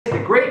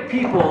great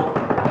people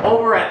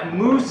over at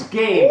Moose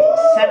Games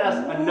sent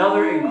us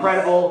another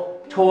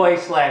incredible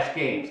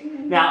toy/games.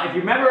 Now, if you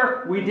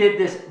remember, we did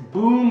this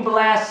Boom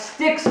Blast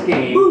Sticks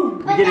game.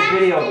 We did a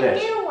video of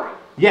this.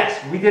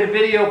 Yes, we did a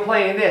video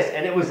playing this,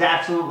 and it was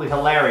absolutely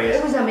hilarious.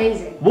 It was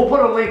amazing. We'll put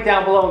a link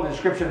down below in the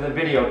description of the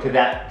video to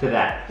that.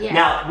 Yes.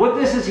 Now, what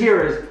this is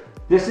here is,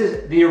 this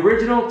is the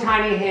original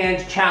Tiny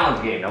Hands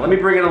challenge game. Now, let me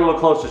bring it a little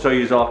closer so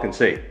you all can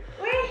see.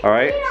 All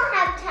right? We don't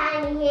have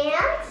tiny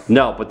hands.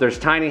 No, but there's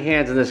tiny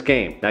hands in this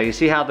game. Now, you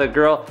see how the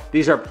girl,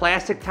 these are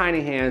plastic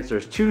tiny hands.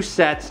 There's 2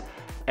 sets,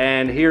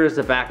 and here's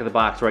the back of the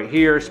box right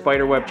here.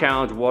 Spiderweb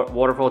challenge,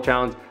 waterfall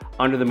challenge,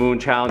 under the moon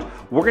challenge.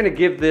 We're gonna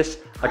give this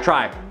a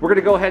try. We're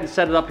gonna go ahead and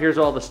set it up. Here's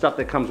all the stuff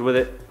that comes with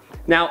it.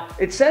 Now,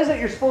 it says that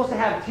you're supposed to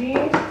have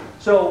teams,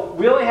 so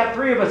we only have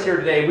 3 of us here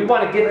today. We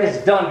wanna get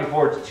this done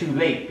before it's too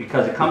late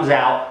because it comes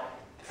out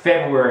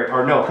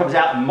it comes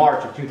out in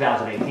March of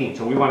 2018,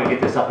 so we wanna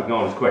get this up and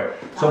going as quick.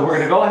 So we're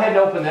gonna go ahead and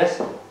open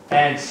this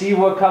and see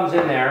what comes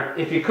in there.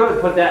 If you could,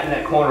 put that in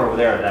that corner over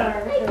there.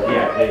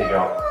 Yeah, there you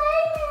go.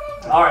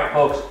 All right,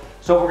 folks,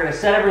 so we're gonna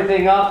set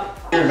everything up.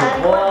 Here's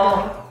a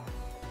ball,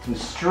 some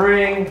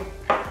string,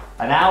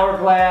 an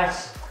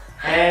hourglass,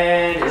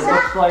 and it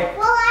looks like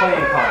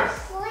playing cards.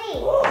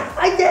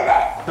 I did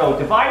it! So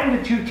divide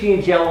into 2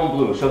 teams, yellow and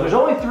blue. So there's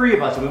only 3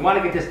 of us, and we want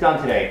to get this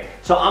done today.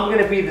 So I'm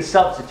going to be the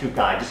substitute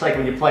guy, just like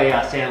when you play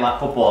sandlot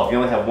football. If you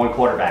only have 1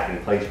 quarterback and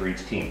he plays for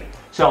each team.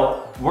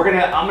 So I'm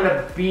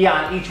gonna be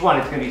on each one.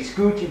 It's gonna be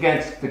Scooch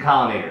against the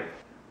Collinator.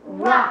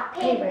 Rock,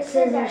 paper,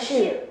 scissors,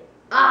 shoot.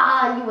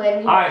 Ah, you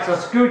win. All right, so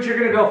Scooch, you're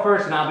gonna go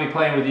first, and I'll be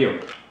playing with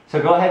you.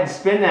 So go ahead and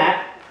spin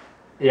that.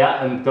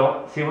 Yeah, and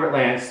don't see where it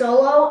lands.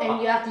 Solo,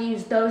 and you have to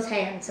use those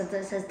hands since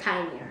it says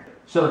tinier.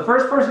 So the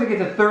first person to get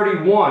to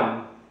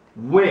 31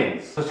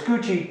 wins. So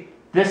Scoochie,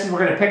 we're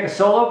gonna pick a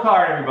solo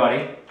card,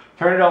 everybody.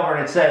 Turn it over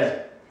and it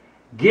says,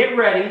 get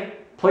ready,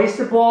 place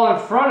the ball in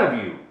front of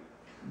you.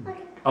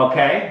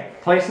 Okay,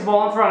 place the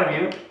ball in front of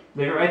you.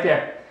 Leave it right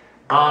there.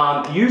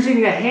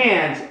 Using the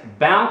hands,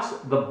 bounce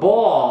the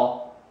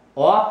ball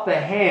off the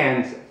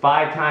hands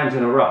 5 times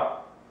in a row.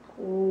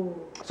 Ooh.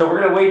 So we're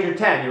gonna wager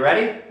 10, you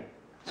ready?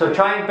 So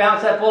try and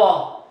bounce that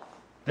ball.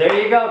 There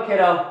you go,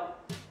 kiddo.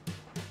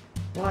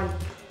 1.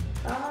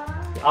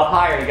 Up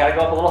higher, you gotta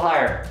go up a little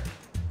higher.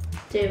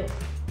 2,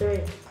 3,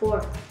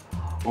 4.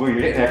 Ooh,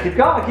 you're getting there. Keep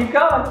going, keep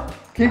going.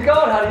 Keep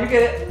going, how do you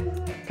get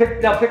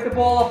it? Now pick the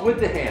ball up with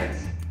the hands.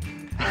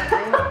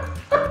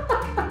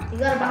 You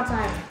gotta bounce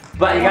higher.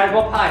 But you gotta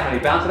go up high, honey.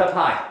 Bounce it up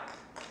high.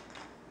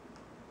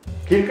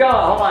 Keep going,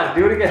 hold on,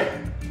 do it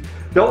again.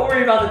 Don't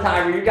worry about the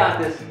timer, you got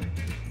this.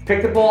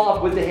 Pick the ball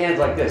up with the hands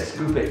like this,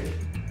 scoop it.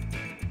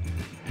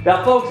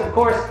 Now folks, of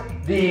course,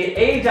 the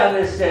age on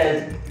this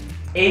says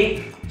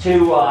 8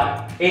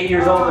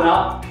 years old and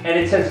up, and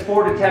it says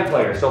 4 to 10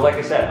 players. So like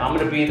I said, I'm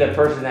gonna be the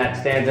person that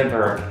stands in for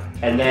her,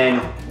 and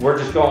then we're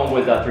just going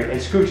with 3. And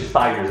Scooch is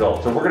 5 years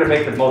old, so we're gonna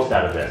make the most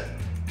out of this.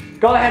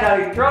 Go ahead,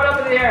 honey, throw it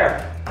up in the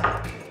air.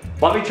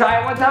 Want me to try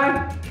it one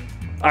time?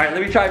 All right,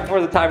 let me try it before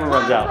the timer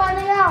runs out.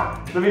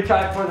 Let me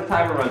try it before the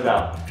timer runs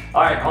out.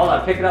 All right, hold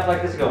on, pick it up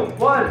like this and go.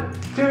 1,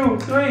 2,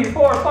 3,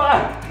 4,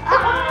 5.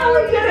 Oh,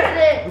 we did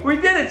it! We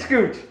did it,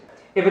 Scooch.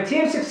 If a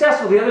team's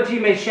successful, the other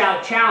team may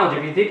shout challenge.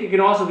 If you think you can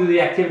also do the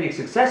activity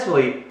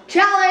successfully.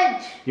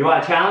 Challenge! You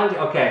want a challenge?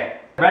 Okay.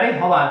 Ready?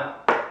 Hold on.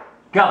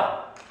 Go.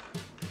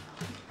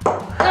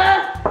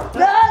 No!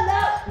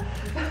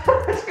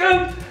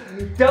 Scooch!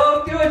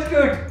 Don't do it,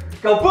 Scooch!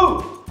 Go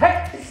boom!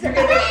 Hey!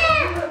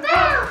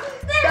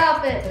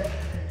 Stop it!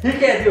 He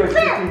can't do it,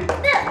 Scooch.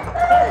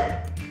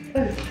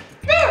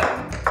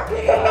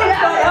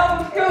 Don't help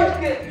him,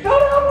 Scooch!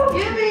 Don't help him!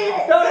 Give me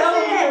it! Don't help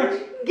him,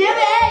 Scooch! Give it!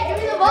 Hey, give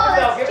me the ball!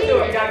 That's give cheating! it to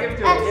him. You gotta give it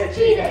to him. That's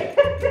cheating!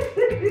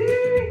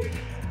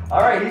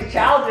 All right, he's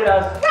challenging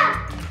us.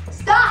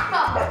 Stop!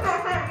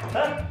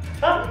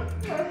 Stop it!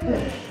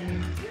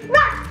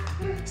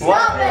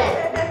 Stop it!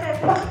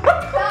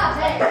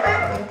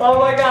 Oh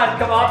my God,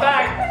 come on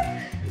back.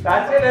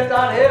 That's it, it's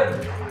on him.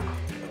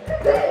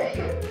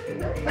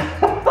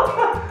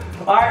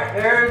 All right,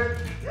 there's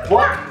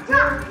 1, 2, 3.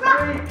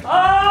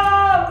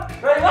 Oh!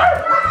 Ready, what?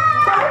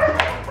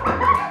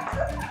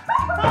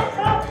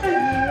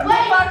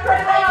 Wait! It's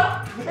running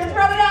out! It's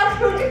running out,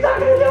 Scooch! It's not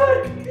gonna do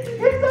it!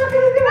 It's not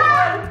gonna do it!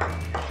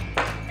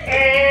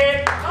 And,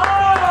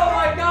 oh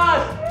my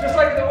gosh! Just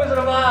like the Wizard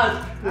of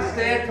Oz, the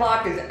stand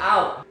clock is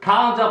out.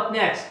 Colin's up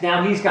next.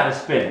 Now he's got to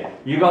spin.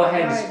 You go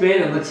ahead and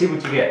spin and let's see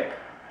what you get.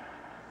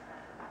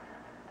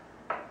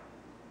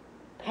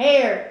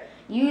 Pair.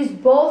 Use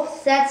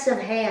both sets of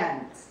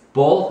hands.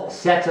 Both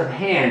sets of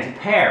hands,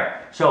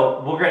 pair.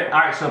 So we're gonna,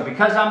 all right, so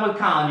because I'm with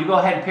Colin, you go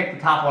ahead and pick the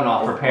top one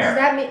off for pair. Does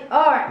that mean,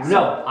 all right.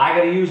 No, I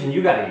gotta use and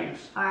you gotta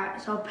use. All right,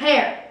 so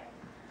pair.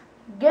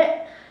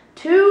 Get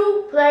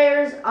 2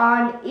 players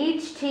on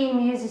each team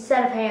use a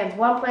set of hands.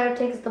 1 player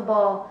takes the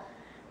ball.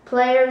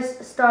 Players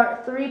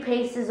start 3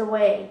 paces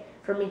away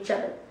from each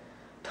other.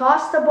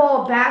 Toss the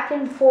ball back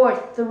and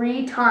forth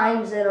 3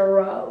 times in a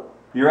row.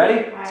 You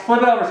ready? Right.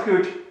 Flip it over,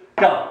 Scooch.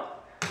 Go.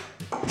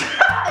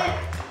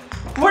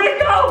 Where'd it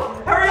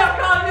go? Hurry up,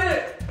 Colin, get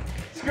it.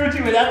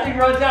 Scoochie, when that thing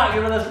runs out,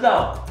 you let us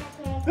know.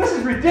 Okay. This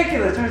is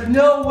ridiculous. There's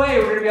no way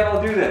we're gonna be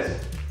able to do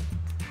this.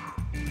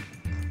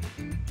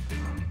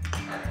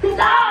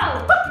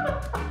 No!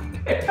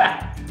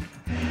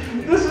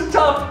 This is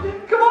tough.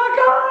 Come on,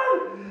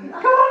 Colin.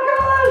 Come on,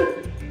 Colin.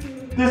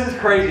 This is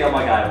crazy. Oh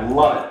my God, I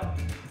love it.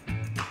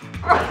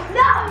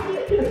 No!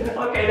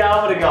 Okay,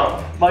 now I'm gonna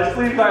go. My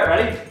sleeves aren't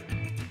ready.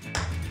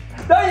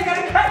 No, you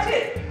gotta catch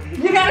it.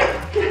 You gotta.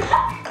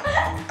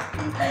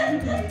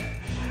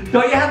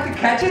 Don't you have to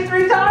catch it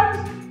 3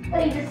 times? Oh,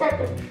 you just have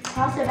to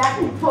toss it back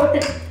and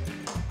forth.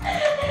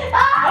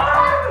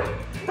 Ah!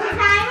 The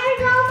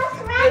timer's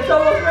almost ready. It's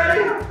almost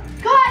ready.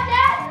 Go on,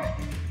 Dad!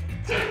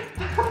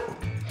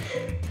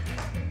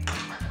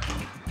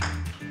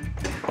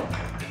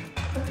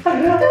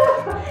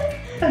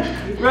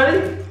 Ready?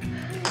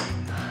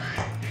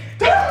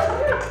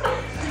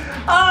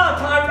 Oh,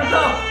 timer's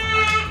up.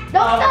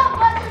 Don't stop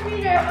buzzer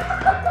beater!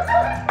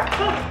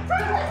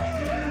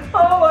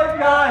 Oh my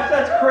gosh,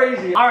 that's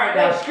crazy. All right,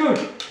 now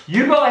Scooch,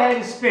 you go ahead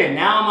and spin.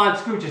 Now I'm on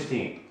Scooch's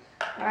team.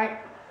 Alright.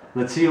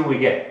 Let's see what we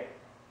get.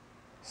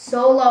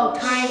 Solo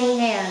tiny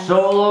hands.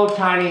 Solo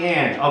tiny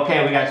hands.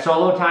 Okay, we got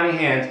solo tiny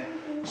hands.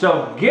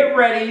 So get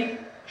ready,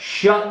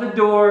 shut the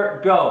door,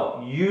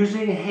 go.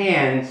 Using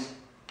hands,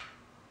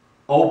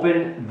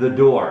 open the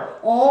door.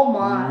 Oh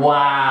my.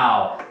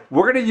 Wow.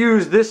 We're gonna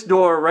use this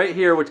door right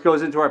here, which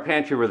goes into our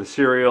pantry where the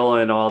cereal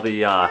and all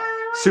the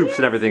soups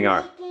and everything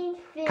are.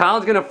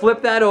 Colin's gonna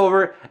flip that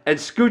over, and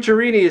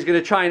Scoocherini is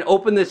gonna try and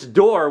open this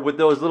door with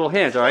those little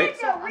hands, all right?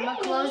 I'm gonna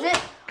close it.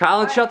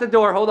 Colin, shut the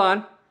door, hold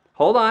on.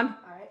 Hold on. All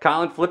right.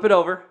 Colin, flip it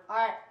over.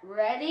 Alright,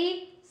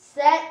 ready,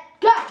 set,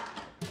 go!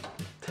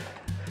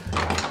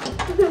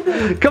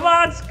 Come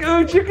on,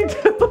 Scooch, you can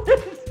do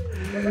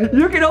it.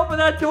 You can open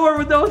that door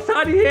with those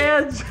tiny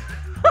hands.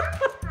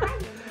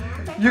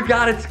 You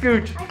got it,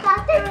 Scooch. I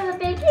thought they were the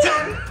big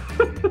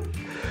hands.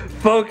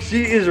 Folks,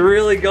 she is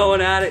really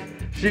going at it.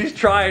 She's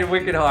trying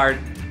wicked hard.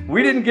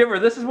 We didn't give her,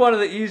 this is one of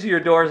the easier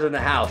doors in the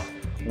house.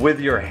 With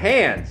your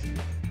hands.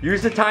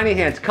 Use the tiny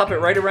hands, cup it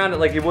right around it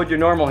like you would your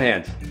normal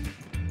hands.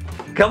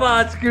 Come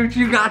on, Scooch,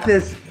 you got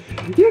this.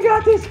 You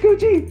got this,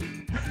 Scoochie.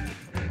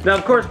 Now,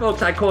 of course,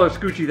 folks, I call her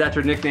Scoochie. That's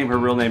her nickname. Her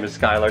real name is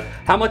Skylar.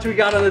 How much we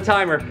got on the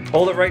timer?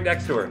 Hold it right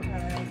next to her.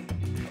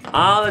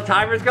 Ah, the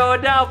timer's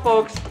going down,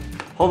 folks.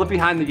 Hold it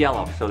behind the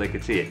yellow so they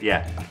can see it.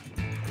 Yeah.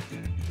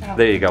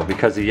 There you go.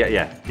 Because of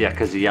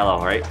because of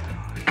yellow, right?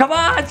 Come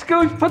on,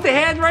 Scooch. Put the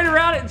hands right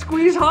around it and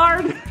squeeze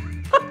hard.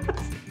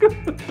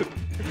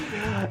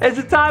 Is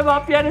the time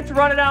up yet? It's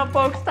running out,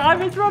 folks.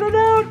 Time is running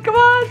out. Come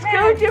on,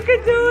 Scooch. You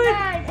can do it.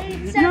 9,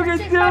 8, 7, You can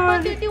 6, do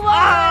 5, 4, it. 3, 2, 1.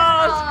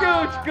 Oh,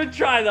 Scooch. Good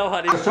try, though,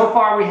 honey. So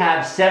far, we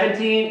have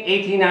 17,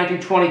 18, 19,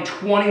 20,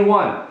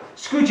 21.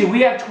 Scoochie,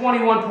 we have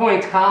 21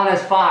 points. Colin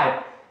has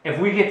 5. If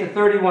we get to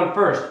 31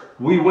 first,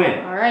 we win.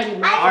 Alrighty,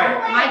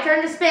 Alright. my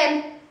turn to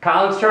spin.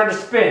 Colin's turn to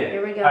spin.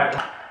 Here we go.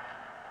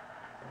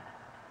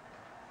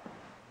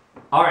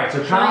 All right,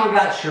 so Colin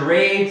got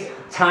charades,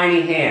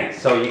 tiny hands.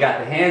 So you got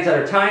the hands that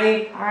are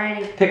tiny.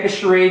 Alrighty. Pick a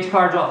charades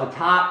card off the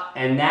top,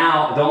 and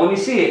now, don't let me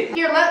see it.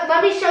 Here,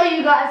 let me show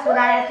you guys what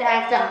I have to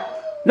act out.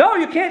 No,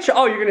 you can't show.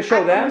 Oh, you're gonna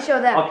show them? I'm gonna show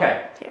them.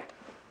 Okay. Here.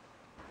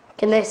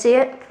 Can they see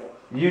it?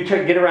 You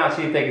get around,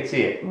 see if they can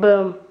see it.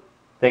 Boom.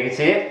 They can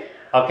see it?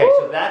 Okay,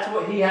 so that's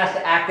what he has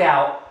to act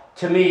out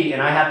to me,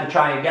 and I have to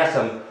try and guess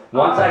them.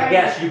 Once I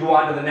guess, you go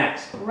on to the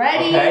next.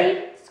 Ready?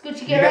 Okay?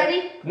 Scoochie, get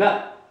ready?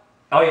 No.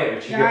 Oh yeah,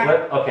 she can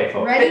flip? Okay,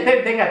 folks. Ready?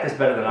 They got this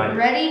better than I do.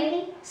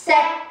 Ready,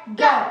 set,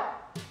 go.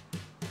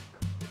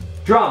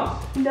 Drums.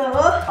 No.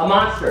 A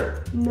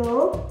monster.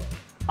 No.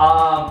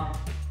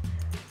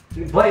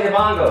 Play the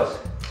bongos.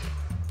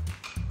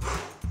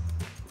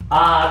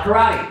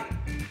 Karate.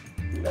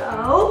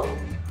 No.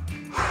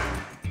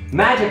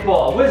 Magic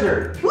ball.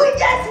 Wizard.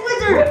 Yes,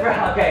 wizard.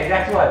 Okay,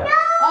 next one.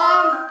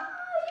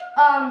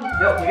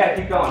 No, we gotta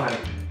keep going, honey.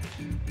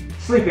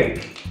 Sleeping.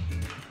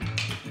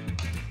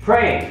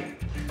 Praying.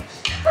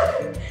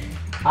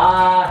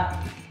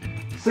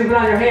 Sleeping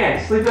on your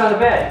hands. Sleeping on the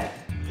bed.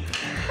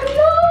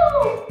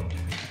 No.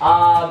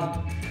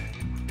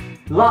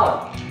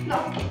 Love.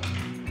 No.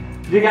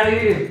 You gotta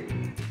use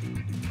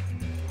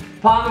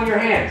palm of your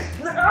hands.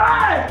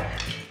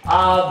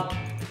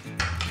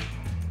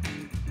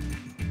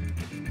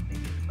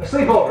 A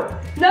sleepover.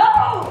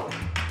 No.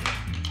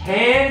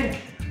 Hand.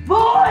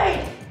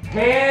 Boy.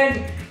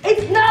 Hand.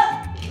 It's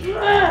not. You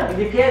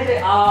can't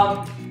say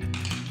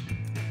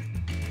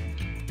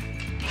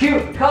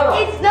cute. Cuddle.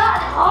 It's not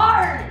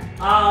hard.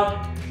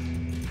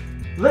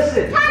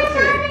 Listen.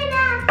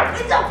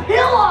 It's a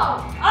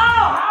pillow.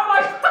 Oh, how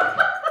much?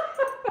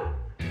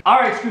 All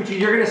right, Scoochie,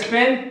 you're gonna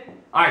spin.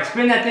 All right,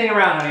 spin that thing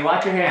around, honey.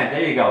 Watch your hand.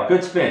 There you go.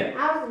 Good spin.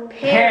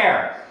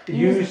 Pair.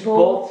 Use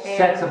both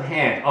sets of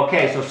hands.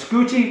 Okay, so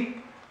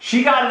Scoochie,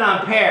 she got it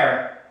on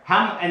pair.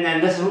 And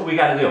then this is what we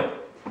got to do.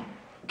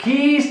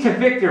 Keys to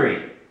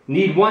victory.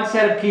 Need one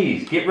set of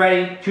keys. Get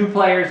ready. 2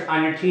 players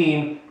on your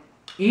team.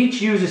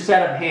 Each use a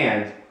set of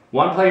hands.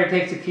 1 player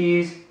takes the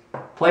keys.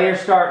 Players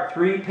start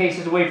 3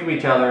 paces away from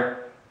each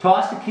other.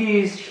 Toss the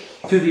keys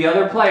to the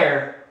other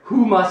player.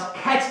 who must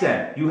catch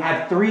them. You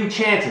have 3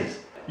 chances.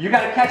 You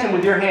gotta catch them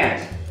with your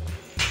hands.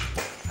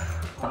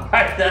 All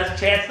right, that's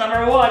chance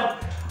number 1. All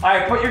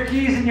right, put your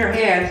keys in your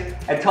hands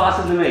and toss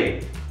them to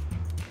me.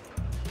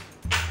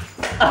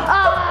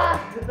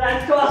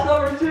 That's toss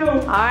number 2.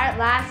 All right,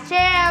 last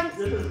chance.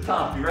 This is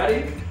tough. You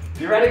ready?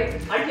 You ready?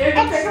 I can't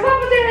even pick them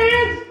up with your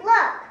hands.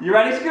 Look. You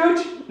ready,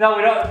 Scooch? No,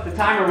 we don't. The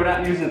timer, we're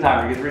not using the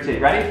timer. We get 3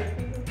 chances. Ready?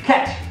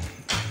 Catch.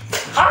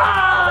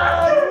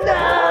 Oh,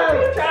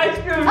 no! Try,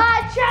 Scooch.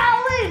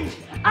 Challenge.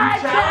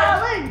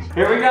 Challenge.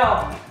 Here we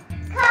go.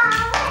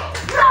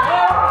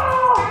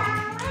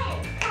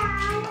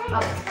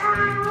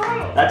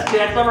 That's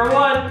chance number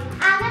 1.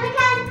 I'm gonna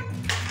catch.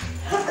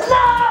 No,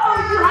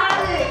 you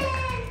have it.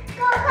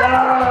 Go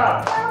Colin.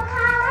 Go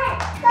Colin.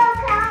 Go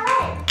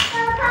Colin.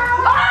 Go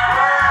Colin.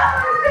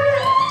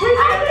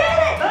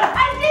 I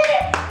did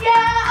it.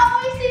 Yeah,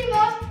 always see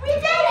most. We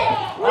did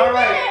it. We All did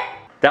right. it.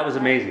 That was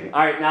amazing.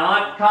 All right,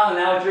 now, Colin,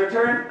 now it's your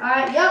turn. All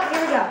right, yep,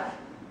 here we go.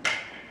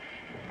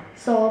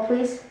 Solo,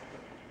 please.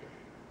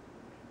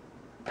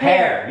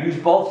 Pair. Use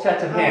both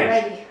sets of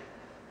hands. Alrighty.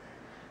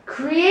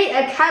 Create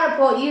a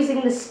catapult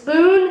using the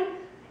spoon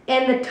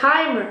and the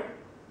timer.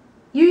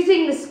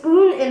 Using the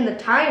spoon and the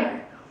timer.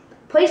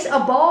 Place a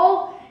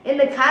ball in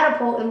the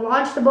catapult and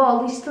launch the ball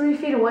at least 3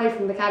 feet away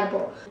from the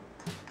catapult.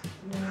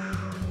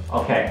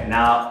 Okay,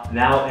 now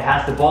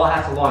the ball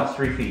has to launch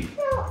 3 feet.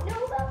 No,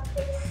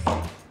 please.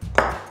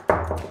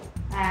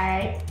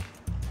 Alright.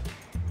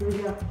 Here we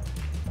go.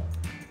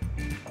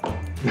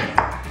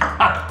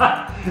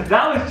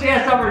 That was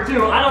chance number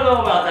 2. I don't know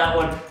about that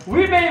one.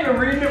 We may have been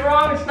reading it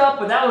wrong and stuff,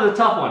 but that was a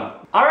tough one.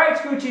 All right,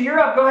 Scoochie, you're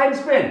up. Go ahead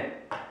and spin.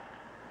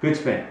 Good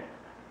spin.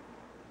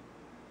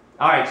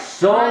 All right,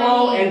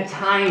 solo and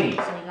tiny.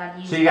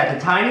 So you got the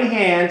tiny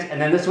hands, and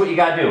then this is what you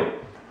got to do.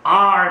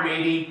 R,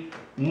 matey.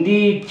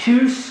 Need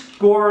 2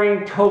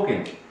 scoring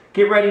tokens.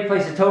 Get ready to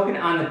place a token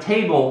on the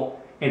table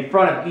in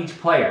front of each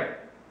player.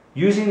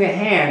 Using the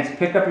hands,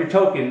 pick up your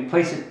token,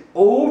 place it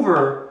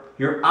over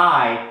your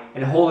eye,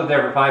 and hold it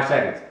there for 5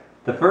 seconds.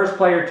 The first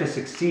player to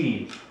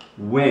succeed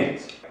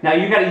wins. Now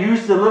you got to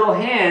use the little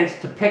hands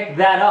to pick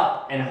that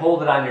up and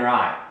hold it on your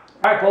eye.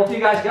 All right, both of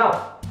you guys go.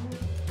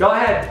 Go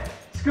ahead.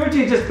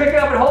 Scoochie, just pick it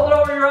up and hold it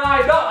over your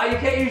eye. No, you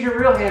can't use your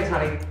real hands,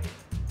 honey.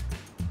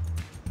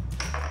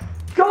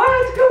 Go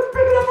ahead, Scooch,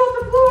 pick it up off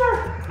the floor.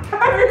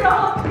 Hurry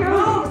up,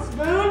 Scooch.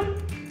 Spoon.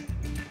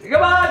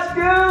 Come on,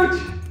 Scooch.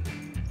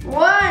 1.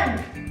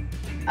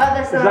 Oh,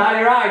 that's It's on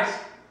your eyes.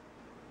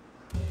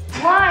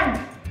 1,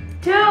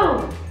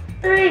 2,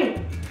 3,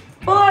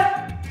 4,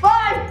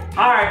 5.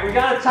 All right, we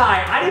got a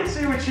tie. I didn't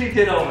see what she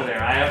did over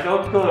there. I have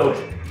no clue.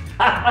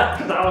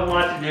 Because I was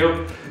watching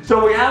you.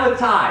 So we have a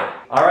tie.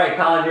 All right,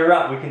 Colin, you're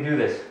up. We can do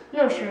this.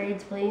 No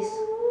charades, please.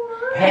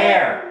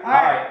 Pair. All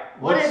right.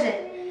 What is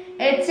it?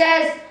 It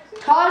says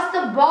toss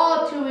the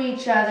ball to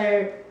each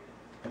other,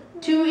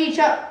 to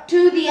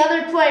the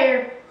other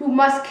player who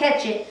must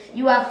catch it.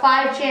 You have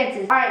 5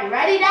 chances. All right, you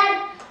ready,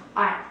 Dad?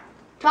 All right,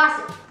 toss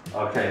it.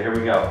 Okay, here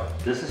we go.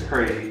 This is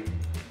crazy.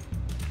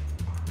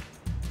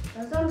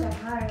 Those ones are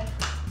hard.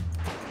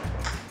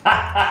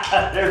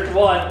 There's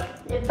 1.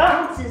 It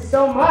bounces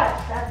so much.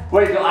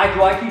 Wait, do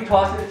I keep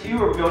tossing it to you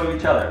or we go to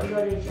each other? We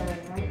go to each other,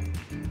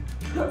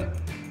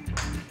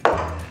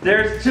 right?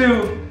 There's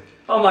 2.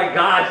 Oh my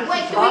gosh, this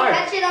Wait, is can hard. we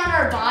catch it on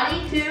our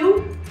body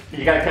too?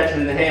 You gotta catch it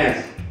in the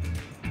hands.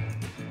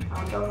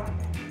 I'll go on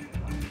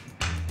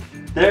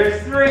that.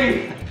 There's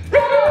 3.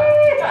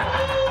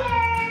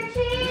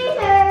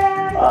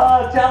 Cheater.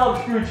 Oh, tell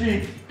him,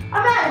 Scoochie.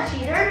 I'm not a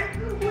cheater.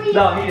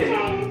 No, he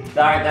didn't.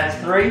 All right, that's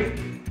 3.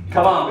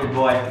 Come on, big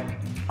boy.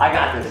 I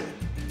got this.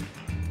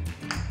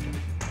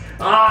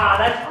 Ah,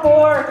 that's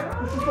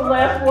 4. This is the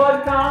last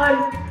one,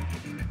 Colin.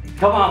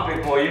 Come on,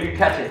 big boy. You can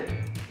catch it.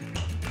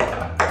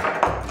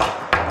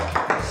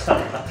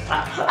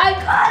 I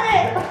got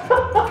it.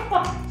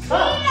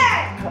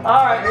 Cheater.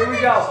 All right, here we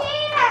go.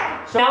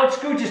 Cheater. So now it's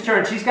Scooch's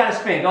turn. She's got to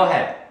spin. Go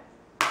ahead.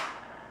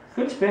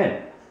 Good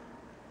spin.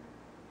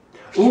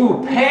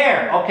 Ooh,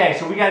 pair. Okay,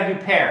 so we got to do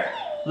pair.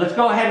 Let's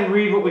go ahead and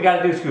read what we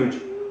got to do, Scooch.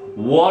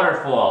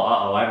 Waterfall.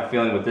 Uh-oh, I have a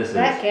feeling what this is.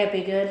 That can't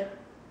be good.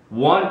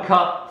 1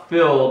 cup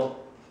filled,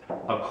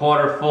 a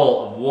quarter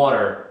full of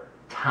water,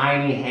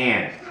 tiny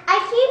hands. I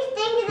keep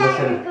thinking that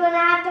Listen. you're going to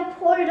have to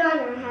pour it on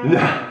your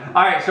head.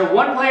 All right, so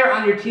 1 player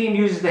on your team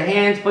uses the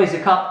hands, place a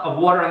cup of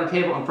water on the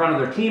table in front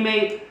of their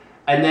teammate,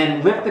 and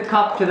then lift the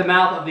cup to the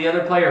mouth of the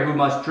other player who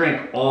must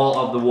drink all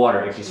of the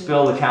water. If you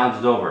spill, the challenge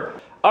is over.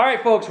 All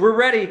right, folks, we're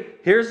ready.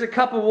 Here's a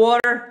cup of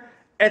water.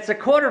 It's a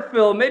quarter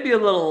fill, maybe a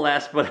little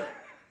less, but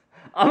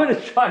I'm gonna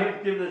try to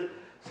give this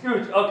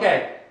Scooch.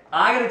 Okay,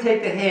 I'm gonna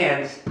take the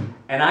hands,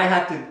 and I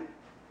have to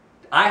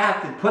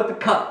put the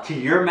cup to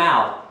your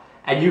mouth,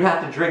 and you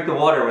have to drink the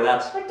water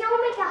without. But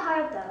don't make it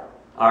hard though.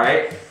 All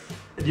right,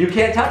 you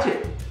can't touch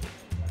it.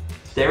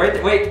 Stay right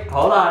there. Wait,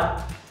 hold on.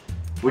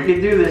 We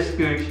can do this,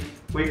 Scooch.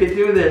 We can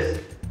do this.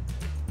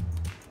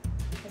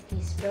 If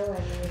you spill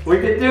it, We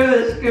can do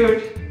this,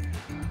 Scooch.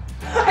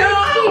 I'm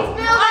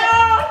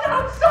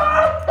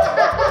sorry.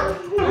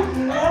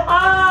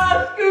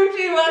 Ah,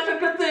 Scoochy, watch a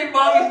good thing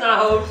Mommy's not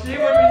home. She would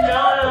be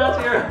yelling at us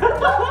here.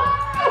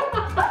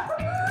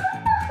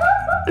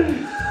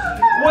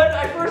 When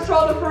I first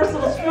saw the first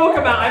little spill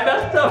come out, I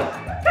messed up.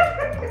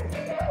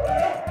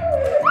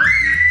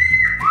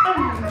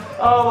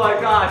 Oh my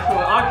gosh.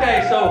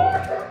 Okay,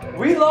 so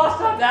we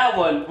lost on that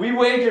one. We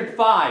wagered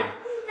 5.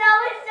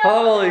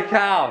 Holy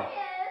cow.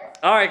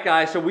 All right,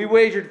 guys, so we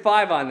wagered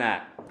 5 on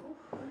that.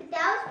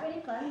 That was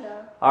pretty fun,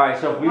 though. All right,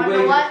 so if we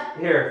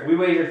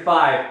wagered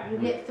 5. You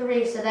get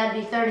 3, so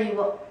that'd be 30.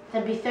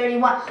 That'd be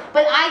 31.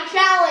 But I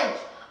challenge.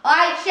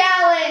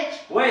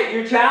 Wait,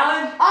 you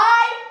challenge?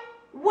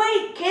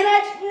 Wait. Can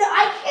I? No,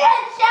 I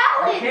can't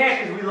challenge. You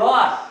can't because we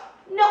lost.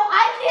 No,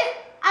 I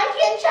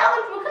can't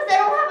challenge because I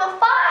don't have a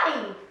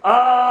 5.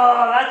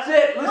 Oh, that's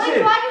it. Listen. Wait,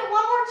 do I get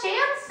one more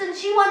chance since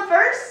she won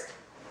first?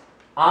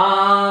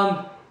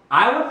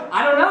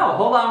 I don't know.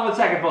 Hold on 1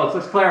 second, folks.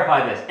 Let's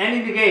clarify this.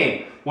 Ending the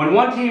game. When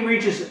one team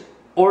reaches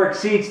or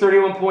exceeds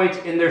 31 points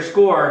in their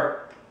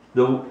score,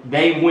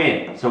 they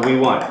win. So we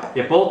won.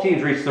 If both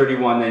teams reach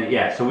 31, then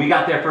yeah. So we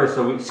got there first.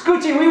 So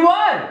Scoochie, we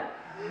won!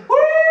 Woo!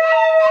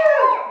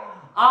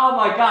 Oh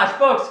my gosh,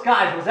 folks,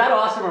 guys, was that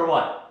awesome or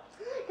what?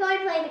 Can we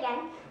play it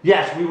again?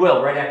 Yes, we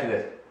will right after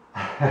this.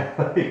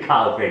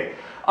 College face.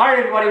 All right,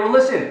 everybody. Well,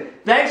 listen.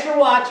 Thanks for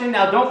watching.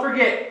 Now, don't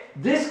forget,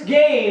 this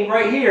game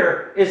right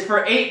here is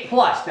for 8+.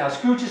 Now,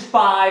 Scooch is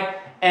 5,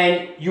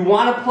 and you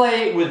want to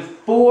play with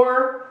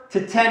 4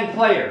 to 10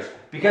 players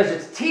because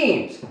it's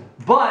teams.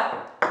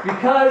 But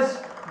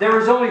because there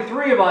was only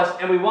 3 of us,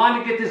 and we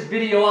wanted to get this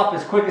video up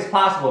as quick as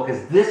possible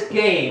because this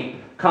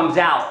game comes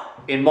out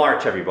in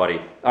March,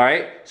 everybody. All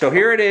right? So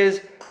here it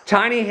is.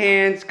 Tiny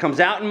Hands comes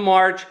out in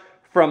March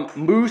from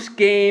Moose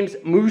Games,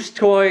 Moose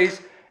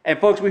Toys. And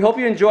folks, we hope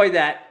you enjoyed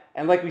that.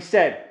 And like we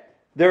said,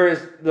 there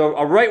is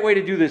a right way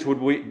to do this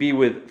would be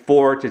with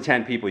 4 to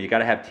 10 people. You got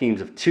to have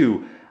teams of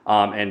 2,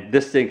 and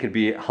this thing could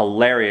be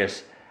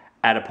hilarious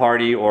at a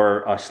party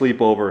or a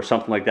sleepover or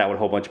something like that with a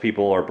whole bunch of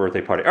people or a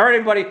birthday party. All right,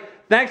 everybody,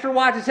 thanks for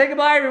watching. Say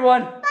goodbye,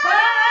 everyone.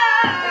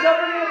 Bye. Don't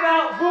forget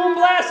about Boom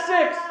Blast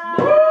 6.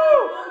 Woo!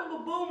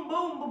 Boom,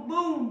 boom, boom,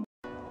 boom.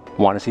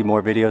 Want to see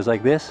more videos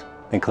like this?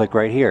 Then click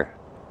right here.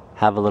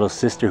 Have a little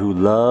sister who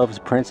loves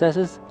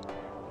princesses?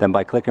 Then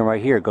by clicking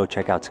right here, go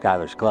check out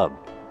Skylar's Club.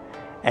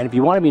 And if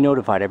you want to be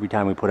notified every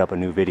time we put up a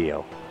new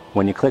video,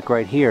 when you click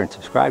right here and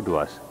subscribe to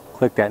us,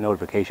 click that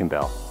notification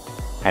bell.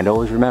 And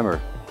always remember,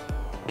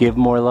 give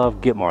more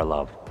love, get more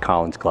love.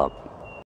 Collins Club.